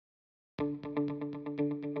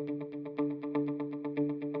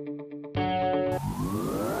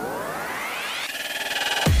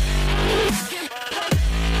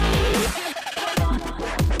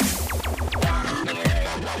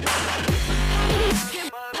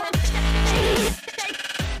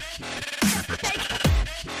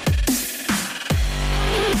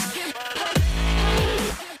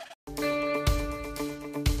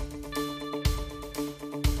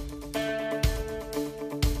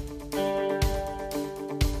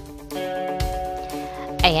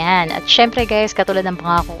Ayan. At syempre guys, katulad ng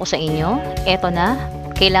pangako ko sa inyo, eto na.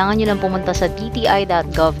 Kailangan nyo lang pumunta sa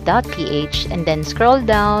DTI.GOV.PH and then scroll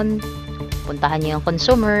down, puntahan nyo yung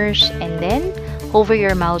consumers, and then hover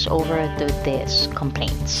your mouse over to this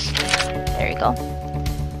complaints. There you go.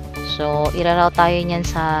 So, iraroute tayo niyan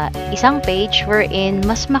sa isang page wherein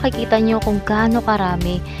mas makikita nyo kung gaano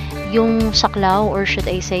karami yung saklaw, or should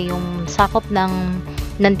I say yung sakop ng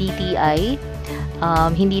DTI.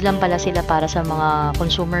 Hindi lang pala sila para sa mga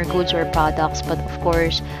consumer goods or products, but of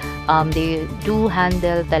course, they do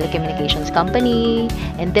handle telecommunications company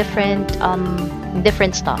and different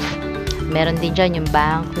stuff. Meron din dyan yung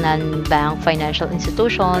bank, non-bank financial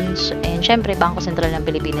institutions, and syempre, Bangko Sentral ng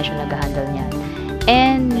Pilipinas yung nag-handle niyan.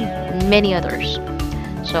 And many others.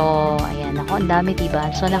 So, ayan, ako, ang dami,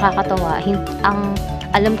 diba? So, nakakatawa. Ang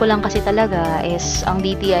alam ko lang kasi talaga is ang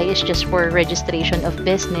DTI is just for registration of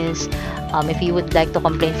business. If you would like to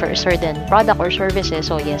complain for a certain product or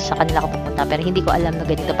services, so yes, sa kanila ka pupunta. Pero hindi ko alam na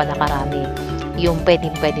ganito pala karami yung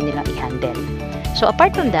pwede nilang i-handle. So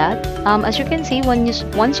apart from that, as you can see, once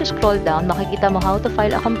you scroll down, makikita mo how to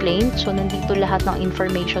file a complaint. So nandito lahat ng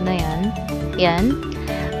information na yan.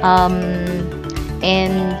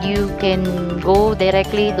 And you can go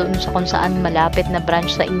directly doon sa kung saan malapit na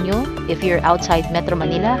branch sa inyo. If you're outside Metro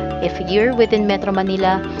Manila, if you're within Metro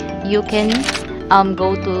Manila, you can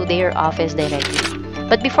go to their office directly.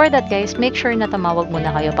 But before that guys, make sure na tumawag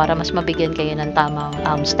muna kayo para mas mabigyan kayo ng tamang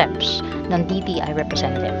steps ng DTI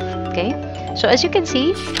representative. Okay? So as you can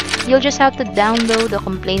see, you'll just have to download the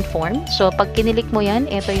complaint form. So pag kinilik mo yan,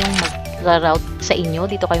 ito yung mag-route sa inyo.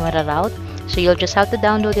 Dito kayo mag-route. So you'll just have to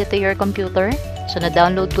download it to your computer. So,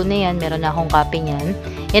 na-download ko na yan. Meron na akong copy niyan.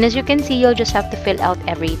 And as you can see, you'll just have to fill out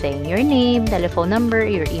everything. Your name, telephone number,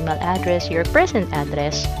 your email address, your present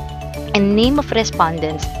address, and name of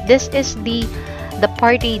respondents. This is the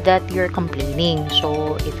party that you're complaining.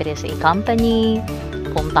 So, if it is a company,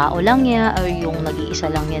 kung tao lang niya, or yung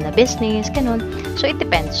nag-iisa lang niya na business, ganun. So, it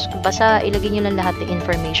depends. Basta ilagay nyo lang lahat ng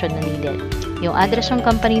information na needed. Yung address ng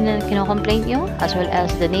company na kinocomplaint nyo, as well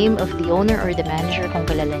as the name of the owner or the manager kung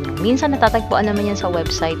kilala nyo. Minsan natatagpuan naman yan sa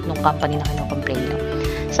website ng company na kinocomplaint nyo.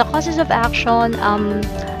 Sa causes of action,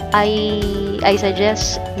 I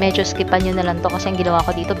suggest medyo skipan nyo na lang to kasi ang ginawa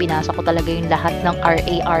ko dito, binasa ko talaga yung lahat ng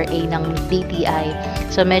RA ng DTI.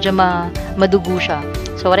 So medyo madugo siya.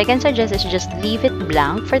 So what I can suggest is just leave it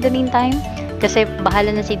blank for the meantime. Kasi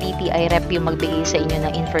bahala na si DTI rep yung magbigay sa inyo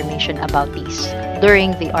ng information about this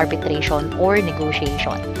during the arbitration or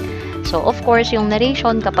negotiation. So, of course, yung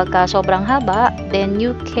narration, kapag sobrang haba, then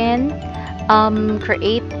you can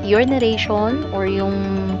create your narration or yung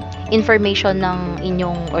information ng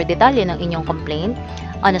inyong or detalye ng inyong complaint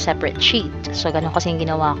on a separate sheet. So, ganun kasi yung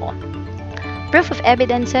ginawa ko. Proof of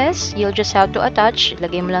evidences, you'll just have to attach.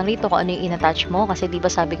 Lagay mo lang rito kung ano yung in-attach mo. Kasi diba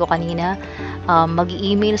sabi ko kanina,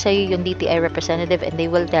 mag-email sa'yo yung DTI representative and they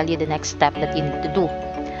will tell you the next step that you need to do.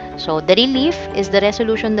 So, the relief is the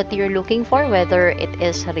resolution that you're looking for, whether it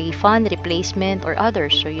is refund, replacement, or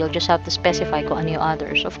others. So, you'll just have to specify kung ano yung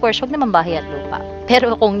others. Of course, wag naman bahay at lupa.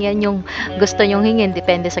 Pero kung yan yung gusto nyong hingin,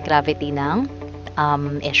 depende sa gravity ng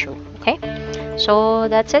issue. Okay? So,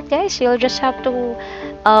 that's it guys. You'll just have to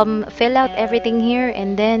fill out everything here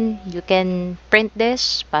and then you can print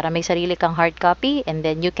this para may sarili kang hard copy and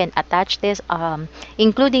then you can attach this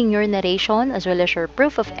including your narration as well as your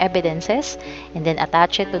proof of evidences and then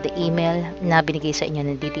attach it to the email na binigay sa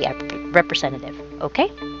inyo ng DTI representative.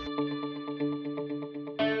 Okay?